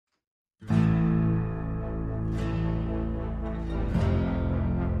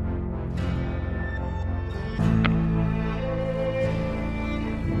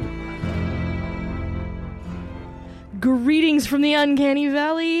Greetings from the Uncanny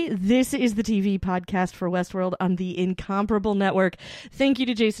Valley. This is the TV podcast for Westworld on the Incomparable Network. Thank you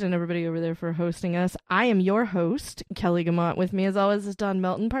to Jason and everybody over there for hosting us. I am your host, Kelly Gamont. With me, as always, is Don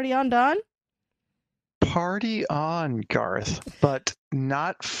Melton. Party on, Don. Party on, Garth, but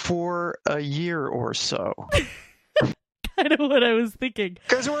not for a year or so. Kind of what I was thinking.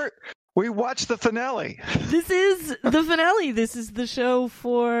 Because we watched the finale. This is the finale. This is the show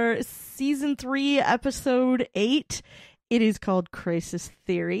for season 3, episode 8. It is called Crisis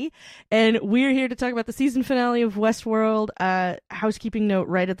Theory, and we're here to talk about the season finale of Westworld. Housekeeping note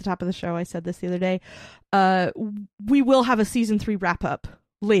right at the top of the show, I said this the other day. We will have a season 3 wrap up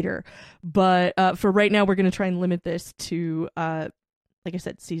later, but for right now, we're going to try and limit this to, like I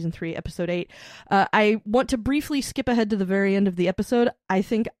said, season 3, episode 8. I want to briefly skip ahead to the very end of the episode. I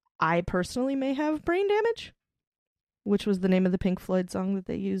think I personally may have brain damage, which was the name of the Pink Floyd song that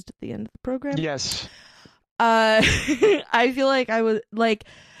they used at the end of the program. Yes. I feel like I was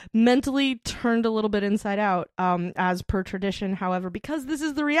mentally turned a little bit inside out, as per tradition. However, because this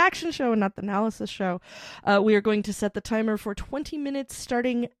is the reaction show and not the analysis show, we are going to set the timer for 20 minutes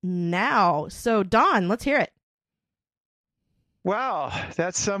starting now. So, Don, let's hear it. Wow,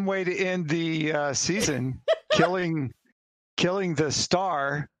 that's some way to end the season. killing the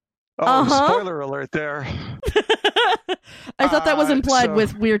star. Oh, Spoiler alert there. I thought that was implied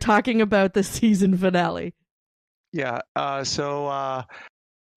with we're talking about the season finale. Yeah, so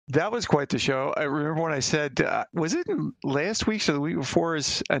that was quite the show. I remember when I said, was it last week's or the week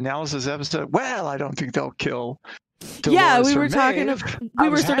before's analysis episode? Well, I don't think they'll kill Dolores. Yeah, we were Maeve. talking. We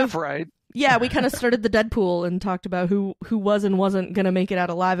were sort of right. Yeah, we kind of started the Deadpool and talked about who was and wasn't going to make it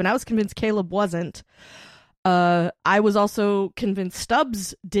out alive, and I was convinced Caleb wasn't. I was also convinced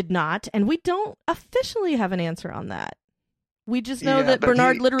Stubbs did not, and we don't officially have an answer on that. We just know that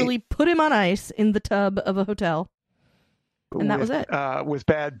Bernard literally put him on ice in the tub of a hotel, and that was it. With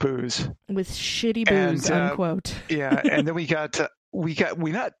bad booze. With shitty booze, unquote. Yeah, and then we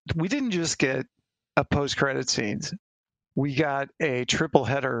didn't just get a post-credit scenes. We got a triple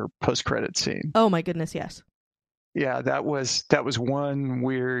header post-credit scene. Oh my goodness, yes. Yeah, that was one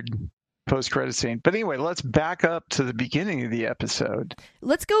weird post-credit scene. But anyway, let's back up to the beginning of the episode.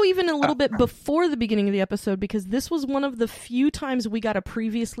 Let's go even a little bit before the beginning of the episode, because this was one of the few times we got a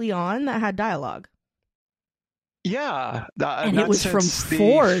previously on that had dialogue. Yeah. And it was from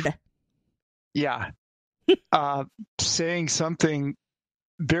Ford. Yeah. Saying something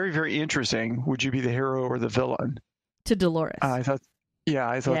very, very interesting. Would you be the hero or the villain? To Dolores. I thought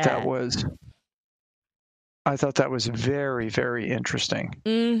that was very, very interesting.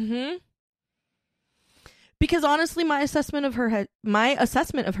 Mm-hmm. Because honestly, my assessment of her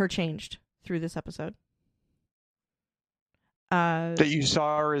changed through this episode. That you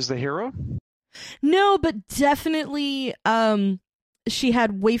saw her as the hero? No, but definitely she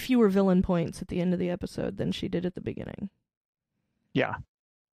had way fewer villain points at the end of the episode than she did at the beginning. Yeah.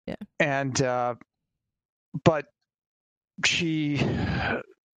 Yeah. And but she,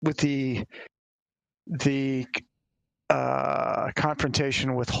 with the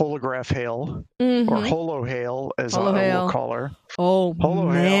confrontation with Holograph Hale, or Holo Hale, as I will call her. Oh, Holo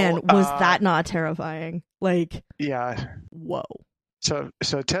man, Hale, was that not terrifying? Like, yeah. Whoa. So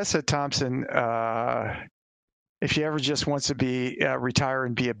Tessa Thompson, if she ever just wants to be retire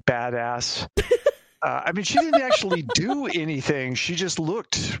and be a badass, I mean, she didn't actually do anything. She just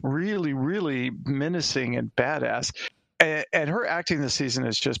looked really, really menacing and badass. And her acting this season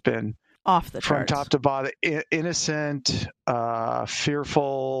has just been off the charts. From top to bottom, innocent,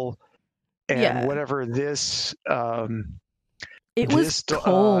 fearful, and whatever this. It was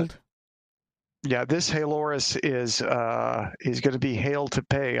cold. Yeah, this Haloris is going to be hail to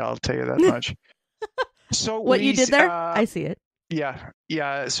pay. I'll tell you that much. So what you did there, I see it.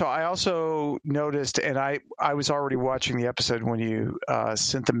 Yeah. So I also noticed, and I was already watching the episode when you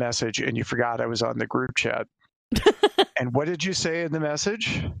sent the message, and you forgot I was on the group chat. And what did you say in the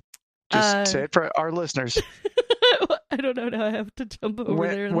message? Just say it for our listeners. I don't know. Now I have to jump over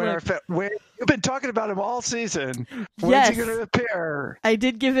there and look. You've been talking about him all season. When's he going to appear? I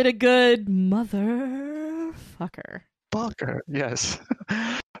did give it a good motherfucker. Yes.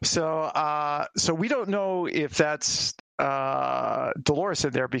 So we don't know if that's Dolores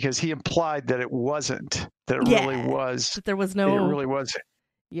in there, because he implied that it wasn't. That it really was. That there was no. It really was.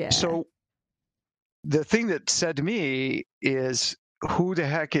 Yeah. So the thing that said to me is, who the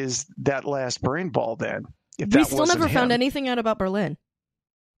heck is that last brain ball then? We still never found anything out about Berlin.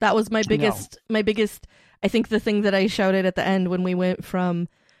 That was my biggest, I think the thing that I shouted at the end when we went from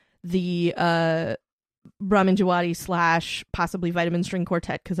the Brahmin Jawadi / possibly Vitamin String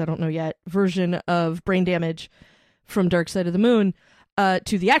Quartet, because I don't know yet, version of Brain Damage from Dark Side of the Moon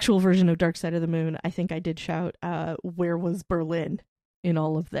to the actual version of Dark Side of the Moon, I think I did shout, where was Berlin in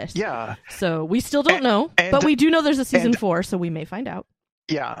all of this? Yeah. So we still don't know, but we do know there's a season 4, so we may find out.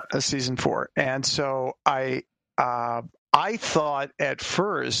 Yeah, a season 4. And so I thought at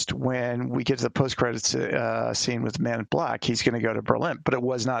first when we get to the post-credits scene with the Man in Black, he's going to go to Berlin, but it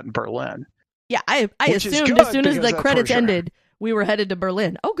was not in Berlin. Yeah, I assumed as soon as the credits ended, we were headed to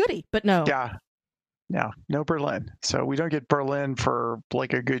Berlin. Oh, goody, but no. Yeah, no Berlin. So we don't get Berlin for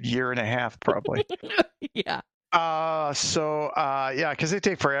like a good year and a half, probably. Yeah. Because they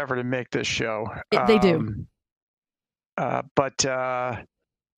take forever to make this show. They do. But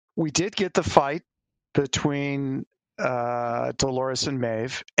we did get the fight between Dolores and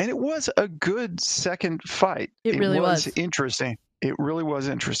Maeve, and it was a good second fight. It really was interesting. It really was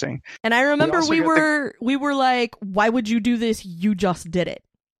interesting. And I remember we were like, why would you do this? You just did it.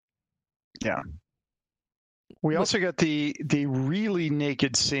 Yeah. We also got the really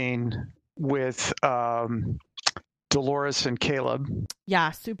naked scene with Dolores and Caleb. Yeah,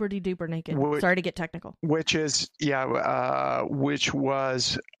 super duper naked. Sorry to get technical. Which was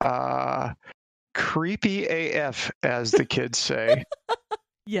creepy AF, as the kids say.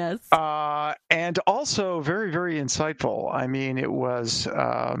 Yes. And also very, very insightful. I mean, it was,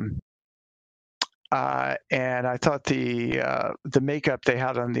 and I thought the makeup they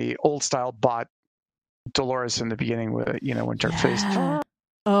had on the old style bot Dolores in the beginning with, when her face.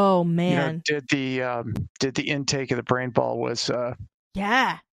 Oh man. Did the intake of the brain ball was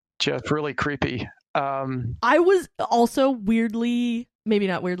just really creepy. I was also weirdly, maybe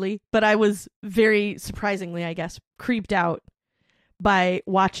not weirdly, but I was very surprisingly, I guess, creeped out by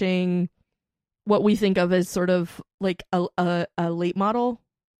watching what we think of as sort of like a late model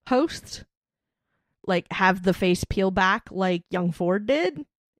host, like have the face peel back like young Ford did.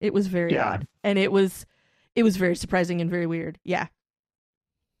 It was very odd, and it was very surprising and very weird. Yeah,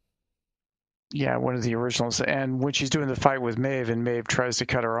 one of the originals. And when she's doing the fight with Maeve, and Maeve tries to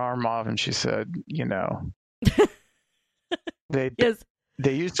cut her arm off, and she said, they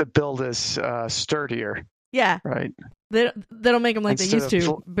used to build us sturdier. Yeah, right. They don't make them like they used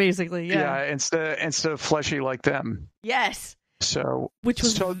to, basically. Yeah, instead of fleshy like them. Yes. So which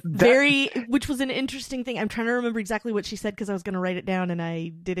was an interesting thing. I'm trying to remember exactly what she said because I was going to write it down and I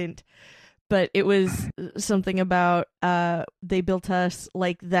didn't. But it was something about they built us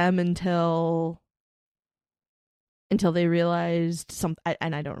like them until they realized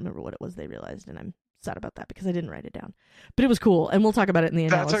and I don't remember what it was they realized, and I'm sad about that because I didn't write it down. But it was cool, and we'll talk about it in the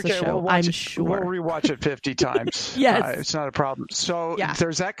analysis show. I'm sure we'll rewatch it 50 times. Yes, it's not a problem. So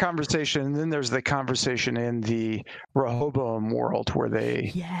there's that conversation, and then there's the conversation in the Rehoboam world where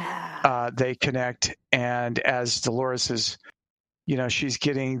they connect, and as Dolores is, she's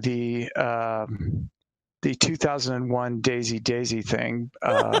getting the 2001 Daisy thing.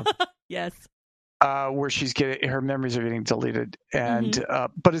 Yes. Where she's her memories are getting deleted, and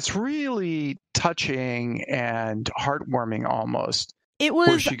but it's really touching and heartwarming almost. It was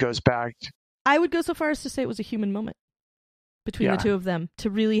where she goes back. I would go so far as to say it was a human moment between the two of them to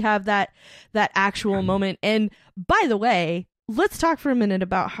really have that actual moment. And by the way, let's talk for a minute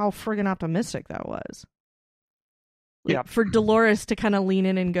about how friggin' optimistic that was. For Dolores to kind of lean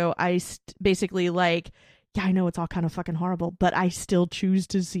in and go, basically like, yeah, I know it's all kind of fucking horrible, but I still choose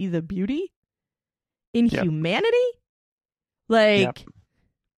to see the beauty in humanity. Like,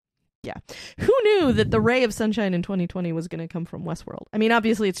 who knew that the ray of sunshine in 2020 was going to come from Westworld? I mean,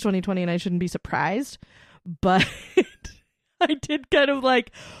 obviously it's 2020 and I shouldn't be surprised, but I did kind of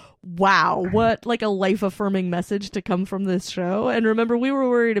like, wow, what like a life affirming message to come from this show. And remember, we were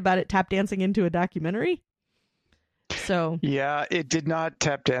worried about it tap dancing into a documentary. So yeah, it did not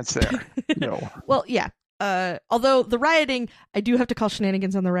tap dance there. No. Well, yeah. Although the rioting, I do have to call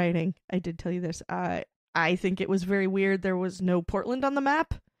shenanigans on the rioting. I did tell you this. I think it was very weird. There was no Portland on the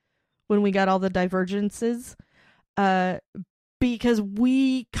map when we got all the divergences. Because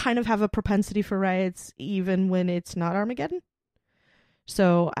we kind of have a propensity for riots even when it's not Armageddon.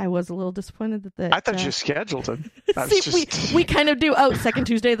 So I was a little disappointed that I thought you scheduled it. We kind of do. Oh, second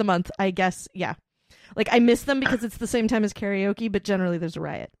Tuesday of the month, I guess. Yeah. Like I miss them because it's the same time as karaoke, but generally there's a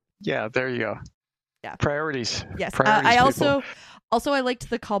riot. Yeah, there you go. Yeah. Priorities. Yes. I also I liked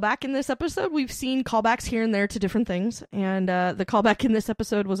the callback in this episode. We've seen callbacks here and there to different things. And the callback in this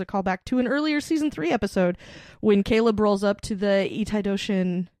episode was a callback to an earlier season 3 episode when Caleb rolls up to the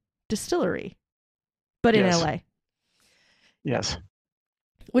Itai-Doshin distillery, but in LA. Yes.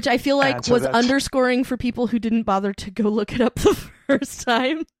 Which I feel like was underscoring for people who didn't bother to go look it up the first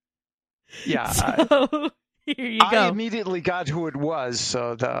time. Yeah. So here you go. I immediately got who it was.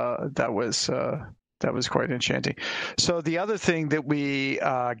 So that was That was quite enchanting. So the other thing that we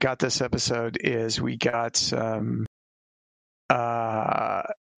got this episode is we got some a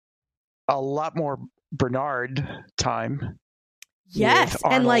lot more Bernard time. Yes,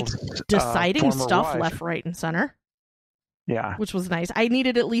 and like deciding former stuff wife. left, right, and center. Yeah. Which was nice. I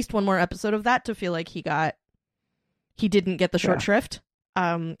needed at least one more episode of that to feel like he didn't get the short shrift.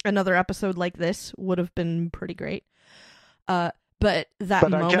 Another episode like this would have been pretty great. But that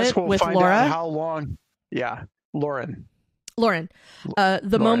moment I guess we'll with find Laura, out how long. Yeah, Lauren.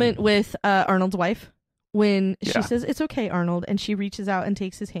 The moment with Arnold's wife when she Yeah. says, "It's okay, Arnold," and she reaches out and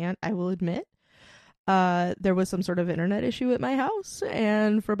takes his hand. I will admit, there was some sort of internet issue at my house,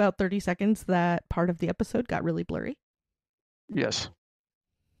 and for about 30 seconds, that part of the episode got really blurry. Yes.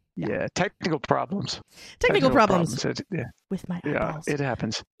 Yeah. Yeah. Technical problems. Technical problems It, yeah. with my Yeah. eyeballs. It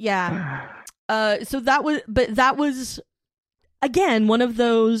happens. Yeah. So that was again one of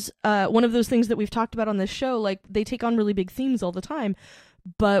those things that we've talked about on this show. Like, they take on really big themes all the time,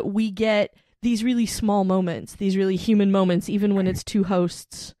 but we get these really small moments, these really human moments, even when it's two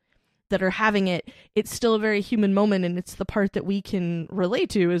hosts that are having it. It's still a very human moment, and it's the part that we can relate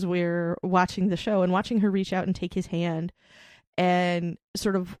to as we're watching the show and watching her reach out and take his hand and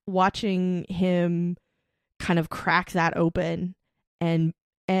sort of watching him kind of crack that open and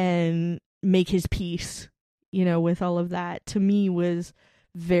make his peace, with all of that, to me was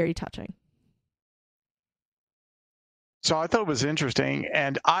very touching. So I thought it was interesting,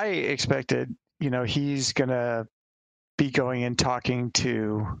 and I expected, he's going to be going and talking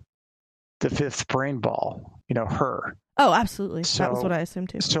to the fifth brain ball, her. Oh, absolutely. That was what I assumed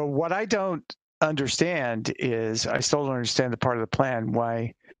too. So what I don't understand is, I still don't understand the part of the plan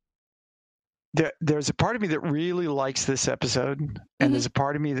why there's a part of me that really likes this episode, and there's a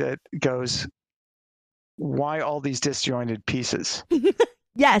part of me that goes, why all these disjointed pieces?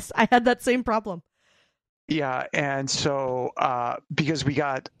 Yes, I had that same problem. Yeah, and so because we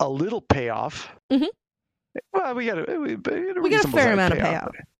got a little payoff. Mm-hmm. Well, we got a fair amount of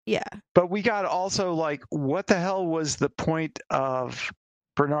payoff. Yeah. But we got also, like, what the hell was the point of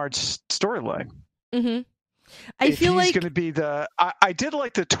Bernard's storyline? Mm-hmm. I feel like he's going to be I did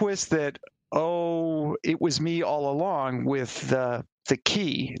like the twist that, it was me all along with the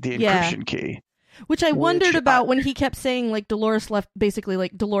key, the encryption key. Which I wondered about when he kept saying, like, Dolores left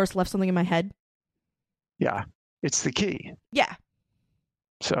something in my head. Yeah, it's the key. Yeah.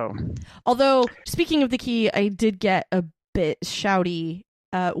 So, although, speaking of the key, I did get a bit shouty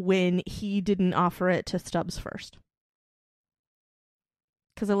when he didn't offer it to Stubbs first.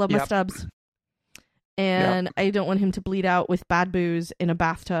 Because I love my Stubbs. And I don't want him to bleed out with bad booze in a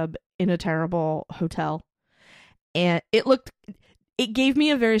bathtub in a terrible hotel. And it gave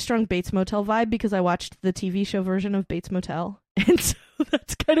me a very strong Bates Motel vibe because I watched the TV show version of Bates Motel. And so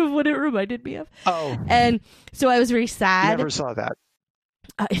that's kind of what it reminded me of. Oh. And so I was very sad. Never saw that.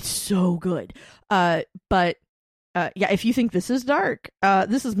 It's so good. But if you think this is dark,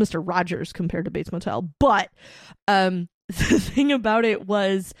 this is Mr. Rogers compared to Bates Motel. But the thing about it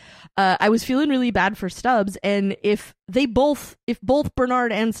was I was feeling really bad for Stubbs. And if both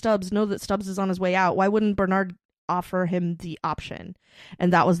Bernard and Stubbs know that Stubbs is on his way out, why wouldn't Bernard offer him the option?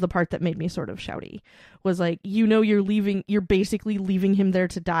 And that was the part that made me sort of shouty, was like, you're basically leaving him there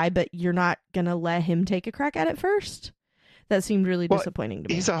to die, but you're not gonna let him take a crack at it first. That seemed really disappointing to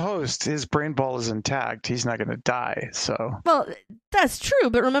me. He's a host. His brain ball is intact. He's not going to die. So, well, that's true.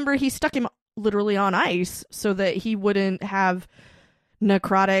 But remember, he stuck him literally on ice so that he wouldn't have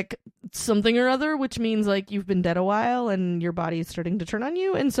necrotic something or other, which means, like, you've been dead a while and your body is starting to turn on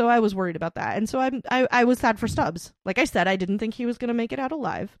you. And so I was worried about that. And so I was sad for Stubbs. Like I said, I didn't think he was going to make it out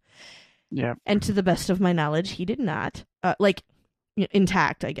alive. Yeah. And to the best of my knowledge, he did not.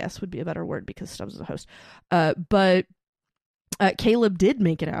 Intact, I guess, would be a better word because Stubbs is a host. But Caleb did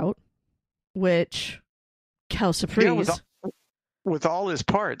make it out, which, quelle surprise. Yeah, with all his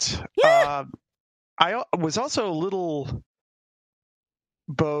parts. Yeah. I was also a little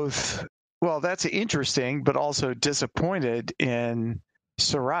that's interesting, but also disappointed in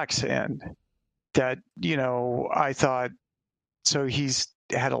Sirach's end. That, I thought, so he's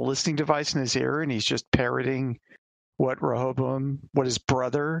had a listening device in his ear and he's just parroting what his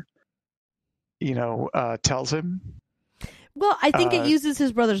brother, tells him. Well, I think it uses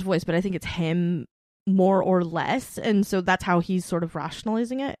his brother's voice, but I think it's him more or less. And so that's how he's sort of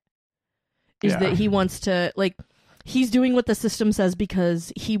rationalizing it. Is that he wants to, like, he's doing what the system says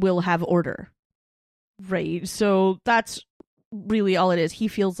because he will have order. Right. So that's really all it is. He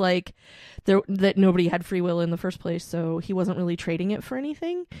feels like that nobody had free will in the first place, so he wasn't really trading it for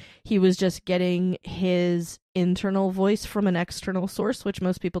anything. He was just getting his internal voice from an external source, which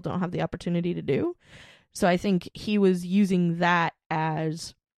most people don't have the opportunity to do. So I think he was using that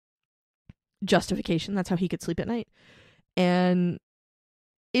as justification. That's how he could sleep at night. And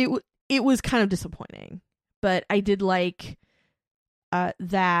it was kind of disappointing. But I did like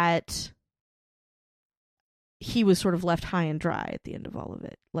that he was sort of left high and dry at the end of all of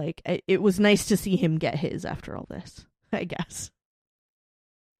it. Like, it was nice to see him get his after all this, I guess.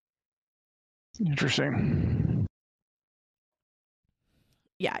 Interesting.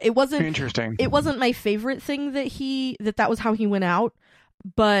 Yeah, it wasn't interesting. It wasn't my favorite thing that was how he went out,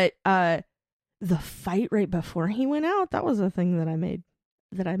 but the fight right before he went out, that was a thing that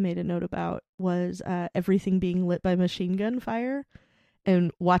I made a note about, was everything being lit by machine gun fire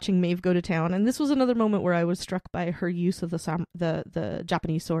and watching Maeve go to town. And this was another moment where I was struck by her use of the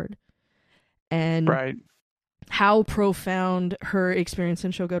Japanese sword, and right, how profound her experience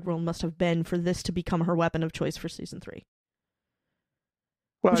in Shogun World must have been for this to become her weapon of choice for season 3.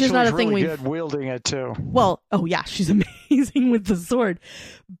 Well, which is not a thing really good wielding it too. Well, oh yeah, she's amazing with the sword.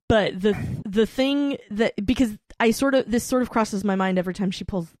 But the thing that, because this sort of crosses my mind every time she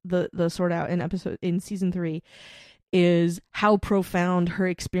pulls the sword out in season 3, is how profound her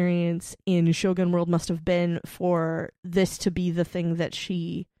experience in Shogun World must have been for this to be the thing that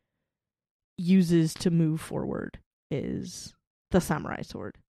she uses to move forward, is the samurai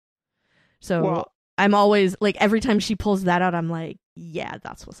sword. So, well, I'm always like, every time she pulls that out, I'm like, yeah,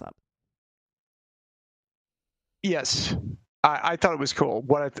 that's what's up. Yes, I thought it was cool.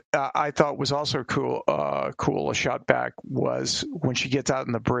 What I thought was also cool, a shot back, was when she gets out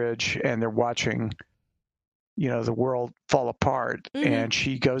on the bridge and they're watching, the world fall apart, and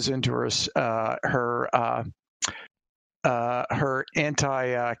she goes into her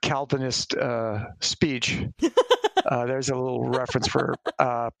anti-Calvinist speech. There's a little reference for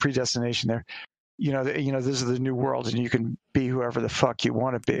predestination there. This is the new world, and you can be whoever the fuck you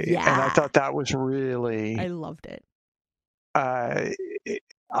want to be. Yeah. And I thought that was really, I loved it. I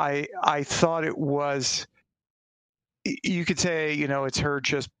thought it was, you could say, it's her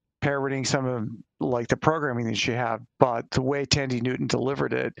just parroting some of like the programming that she had, but the way Tandy Newton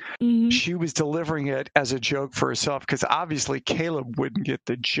delivered it, she was delivering it as a joke for herself, because obviously Caleb wouldn't get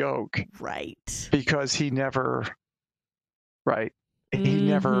the joke, right? Because he never seen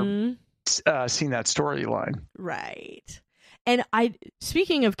that storyline, right? And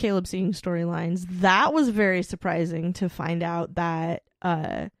speaking of Caleb seeing storylines, that was very surprising to find out that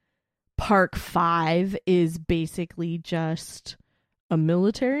Park 5 is basically just a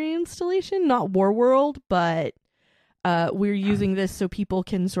military installation, not War World, but we're using this so people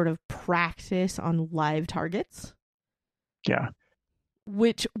can sort of practice on live targets. Yeah.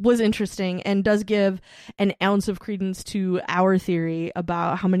 Which was interesting and does give an ounce of credence to our theory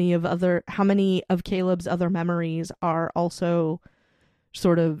about how many of Caleb's other memories are also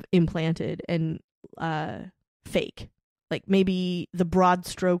sort of implanted and fake. Like, maybe the broad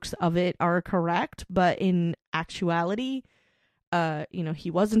strokes of it are correct, but in actuality,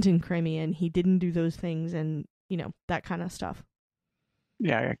 he wasn't in Crimea and he didn't do those things, and that kind of stuff.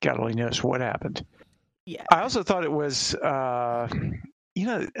 Yeah, God only knows what happened. Yeah. I also thought it was, it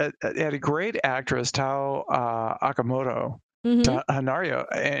had a great actress, Tao Akamoto, Hanario,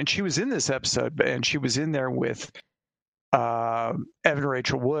 and she was in this episode, and she was in there with Evan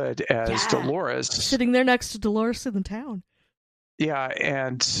Rachel Wood as Dolores. Sitting there next to Dolores in the town. Yeah,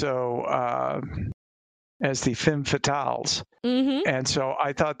 and so as the femme fatales. And so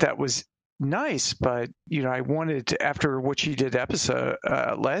I thought that was nice, but, I wanted to, after what she did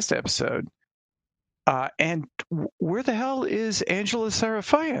last episode, and where the hell is Angela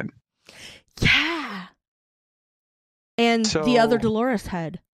Sarafian? Yeah. And the other Dolores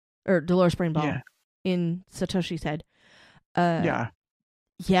head, or Dolores Brainball in Satoshi's head. Yeah.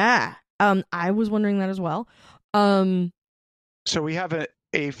 I was wondering that as well. So we have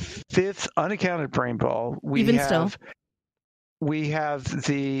a fifth unaccounted brain ball. We have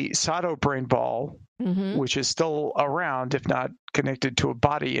the Sato brain ball, which is still around, if not connected to a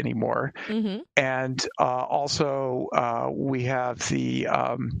body anymore. And also we have the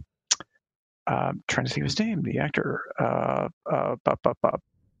I'm trying to think of his name, the actor.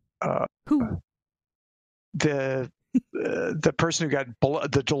 Who? The person who got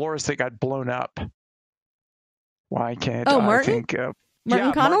the Dolores that got blown up. Why can't Martin? I think?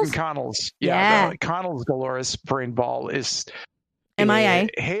 Martin Connells? Martin Connells. Yeah. Connells Dolores brain ball is MIA.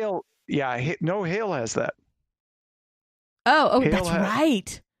 Hale. Yeah. No, Hale has that. Oh, that's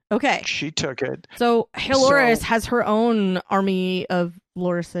right. Okay. She took it. So Halores has her own army of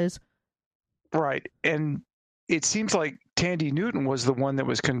Lorises. Right. And it seems like Tandy Newton was the one that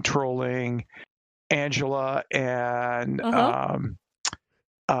was controlling Angela and Clementine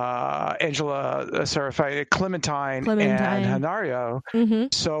and Hanario. Mm-hmm.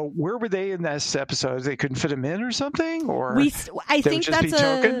 So where were they in this episode? They couldn't fit them in or something? Or I think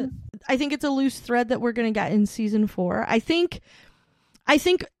it's a loose thread that we're going to get in season 4. I think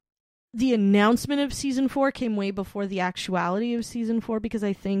the announcement of season 4 came way before the actuality of season 4, because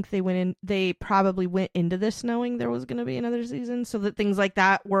I think they probably went into this knowing there was going to be another season, so that things like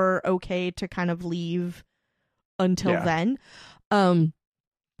that were okay to kind of leave until then.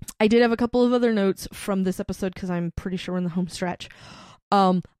 I did have a couple of other notes from this episode because I'm pretty sure we're in the home stretch.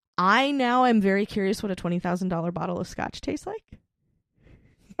 I now am very curious what a $20,000 bottle of scotch tastes like.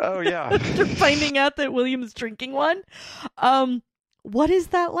 Oh, yeah. After finding out that William's drinking one. What is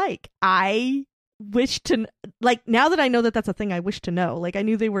that like? I wish to, like, now that I know that that's a thing, I wish to know. Like, I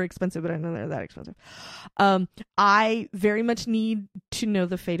knew they were expensive, but I know they're that expensive. I very much need to know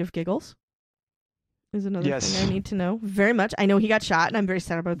the fate of Giggles. Is another thing I need to know very much. I know he got shot, and I'm very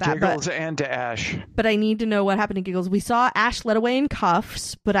sad about that. Giggles and to Ash. But I need to know what happened to Giggles. We saw Ash led away in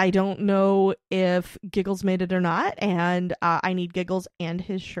cuffs, but I don't know if Giggles made it or not. And I need Giggles and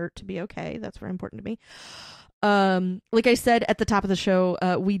his shirt to be okay. That's very important to me. Like I said at the top of the show,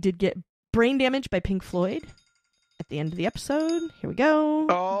 we did get Brain Damage by Pink Floyd at the end of the episode. Here we go.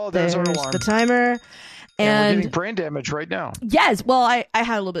 Oh, there's our alarm. The timer. And we're getting brain damage right now. Yes. Well, I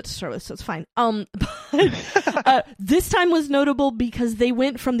had a little bit to start with, so it's fine. But this time was notable because they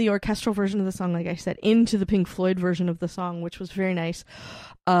went from the orchestral version of the song, like I said, into the Pink Floyd version of the song, which was very nice.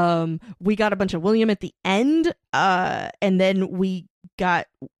 We got a bunch of William at the end, and then we got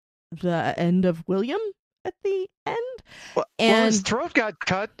the end of William at the end. Well, his throat got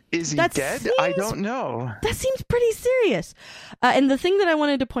cut. Is he dead? I don't know. That seems pretty serious. And the thing that I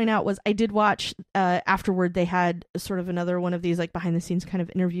wanted to point out was I did watch afterward, they had sort of another one of these like behind the scenes kind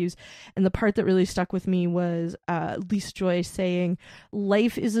of interviews. And the part that really stuck with me was Lisa Joy saying,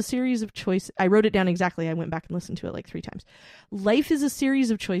 life is a series of choices. I wrote it down exactly. I went back and listened to it like 3 times. Life is a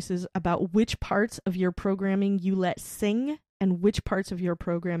series of choices about which parts of your programming you let sing and which parts of your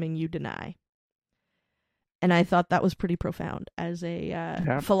programming you deny. And I thought that was pretty profound as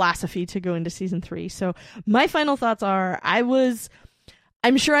a philosophy to go into season 3. So my final thoughts are,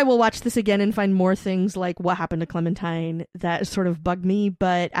 I'm sure I will watch this again and find more things like what happened to Clementine that sort of bugged me.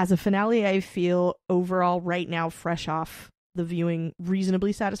 But as a finale, I feel overall right now, fresh off the viewing,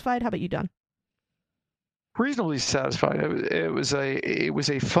 reasonably satisfied. How about you, Don? Reasonably satisfied. It was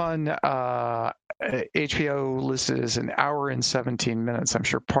a fun HBO listed as an hour and 17 minutes. I'm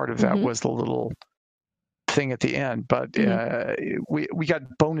sure part of that was the little thing at the end, but we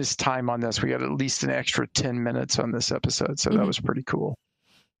got bonus time on this. We got at least an extra 10 minutes on this episode, so that was pretty cool.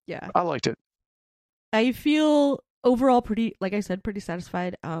 Yeah, I liked it. I feel overall pretty, like I said, pretty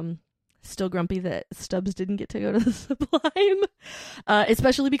satisfied. Still grumpy that Stubbs didn't get to go to the Sublime,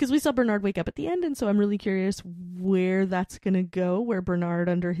 especially because we saw Bernard wake up at the end, and so I'm really curious where that's gonna go, where Bernard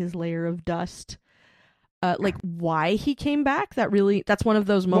under his layer of dust, like why he came back. That's one of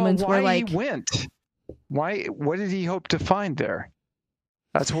those moments where like he went. Why? What did he hope to find there?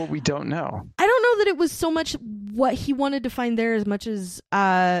 That's what we don't know. I don't know that it was so much what he wanted to find there as much as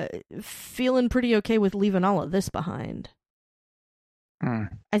feeling pretty okay with leaving all of this behind.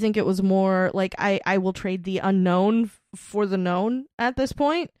 I think it was more like I will trade the unknown for the known at this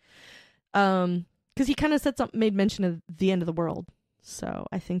point. Because he kind of made mention of the end of the world. So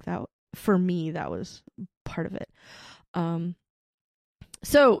I think that for me that was part of it.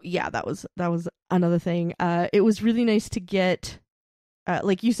 So yeah, that was another thing. It was really nice to get,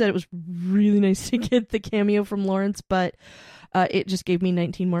 like you said, it was really nice to get the cameo from Lawrence, but it just gave me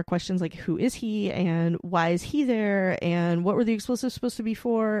 19 more questions, like who is he, and why is he there, and what were the explosives supposed to be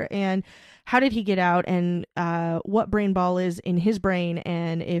for, and how did he get out, and what brain ball is in his brain,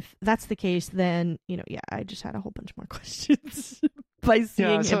 and if that's the case, then I just had a whole bunch more questions. By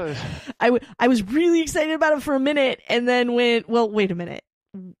seeing him. I was really excited about it for a minute, and then went, well, wait a minute.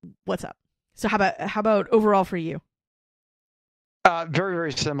 What's up? So how about overall for you? Very,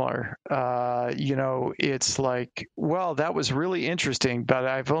 very similar. It's like, well, that was really interesting, but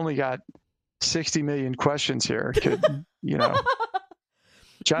I've only got 60 million questions here.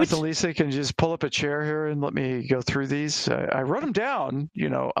 Jonathan Lisa can just pull up a chair here and let me go through these. I wrote them down,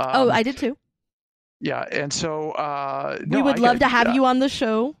 I did too. Yeah. And so, we would love to have you on the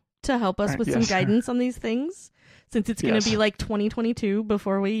show to help us with some guidance on these things. Since it's going to be like 2022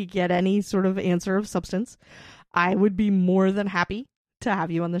 before we get any sort of answer of substance, I would be more than happy to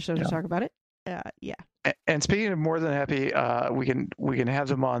have you on the show to talk about it. Yeah. And speaking of more than happy, we can have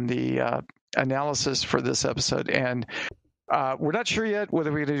them on the analysis for this episode. And we're not sure yet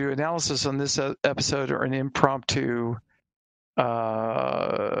whether we're going to do analysis on this episode or an impromptu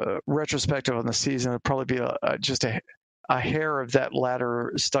retrospective on the season. It'll probably be just a hair of that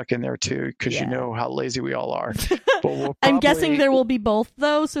latter stuck in there too, because you know how lazy we all are. But I'm guessing there will be both,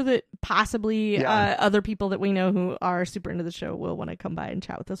 though, so that possibly other people that we know who are super into the show will want to come by and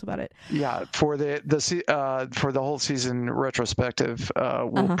chat with us about it. Yeah, for the whole season retrospective,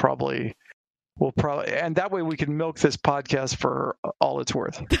 we'll probably, and that way we can milk this podcast for all it's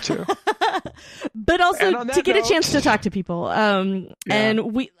worth too. But also to get a chance to talk to people.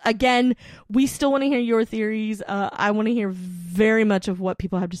 And we still want to hear your theories. I want to hear very much of what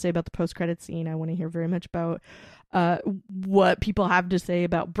people have to say about the post-credit scene. I want to hear very much about what people have to say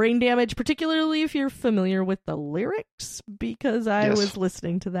about Brain Damage, particularly if you're familiar with the lyrics, because I was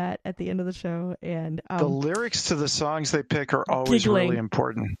listening to that at the end of the show, and the lyrics to the songs they pick are always really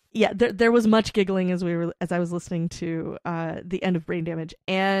important. Yeah, there was much giggling as I was listening to the end of Brain Damage.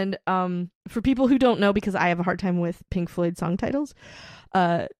 And for people who don't know, because I have a hard time with Pink Floyd song titles,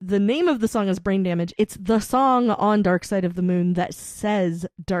 the name of the song is Brain Damage. It's the song on Dark Side of the Moon that says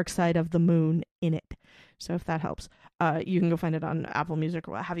Dark Side of the Moon in it. So if that helps, you can go find it on Apple Music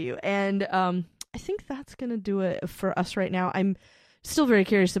or what have you. And I think that's going to do it for us right now. I'm still very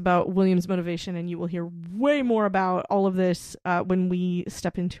curious about William's motivation, and you will hear way more about all of this when we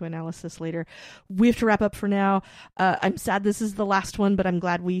step into analysis later. We have to wrap up for now. I'm sad this is the last one, but I'm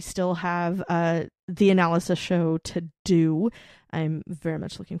glad we still have the analysis show to do. I'm very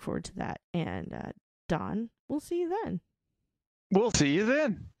much looking forward to that. And Don, we'll see you then. We'll see you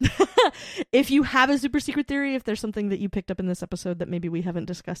then. If you have a super secret theory, if there's something that you picked up in this episode that maybe we haven't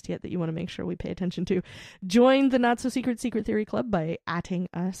discussed yet that you want to make sure we pay attention to, join the Not So Secret Theory Club by @ing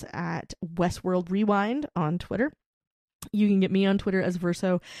us at Westworld Rewind on Twitter. You can get me on Twitter as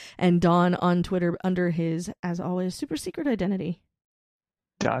Verso, and Don on Twitter under his, as always, super secret identity.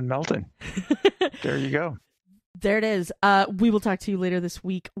 Don Melton. There you go. There it is. We will talk to you later this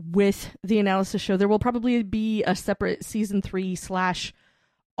week with the analysis show. There will probably be a separate season 3 /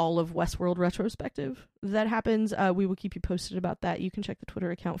 all of Westworld retrospective that happens. We will keep you posted about that. You can check the Twitter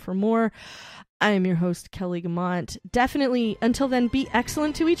account for more. I am your host, Kelly Gamont. Definitely, until then, be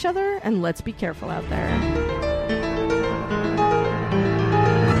excellent to each other, and let's be careful out there.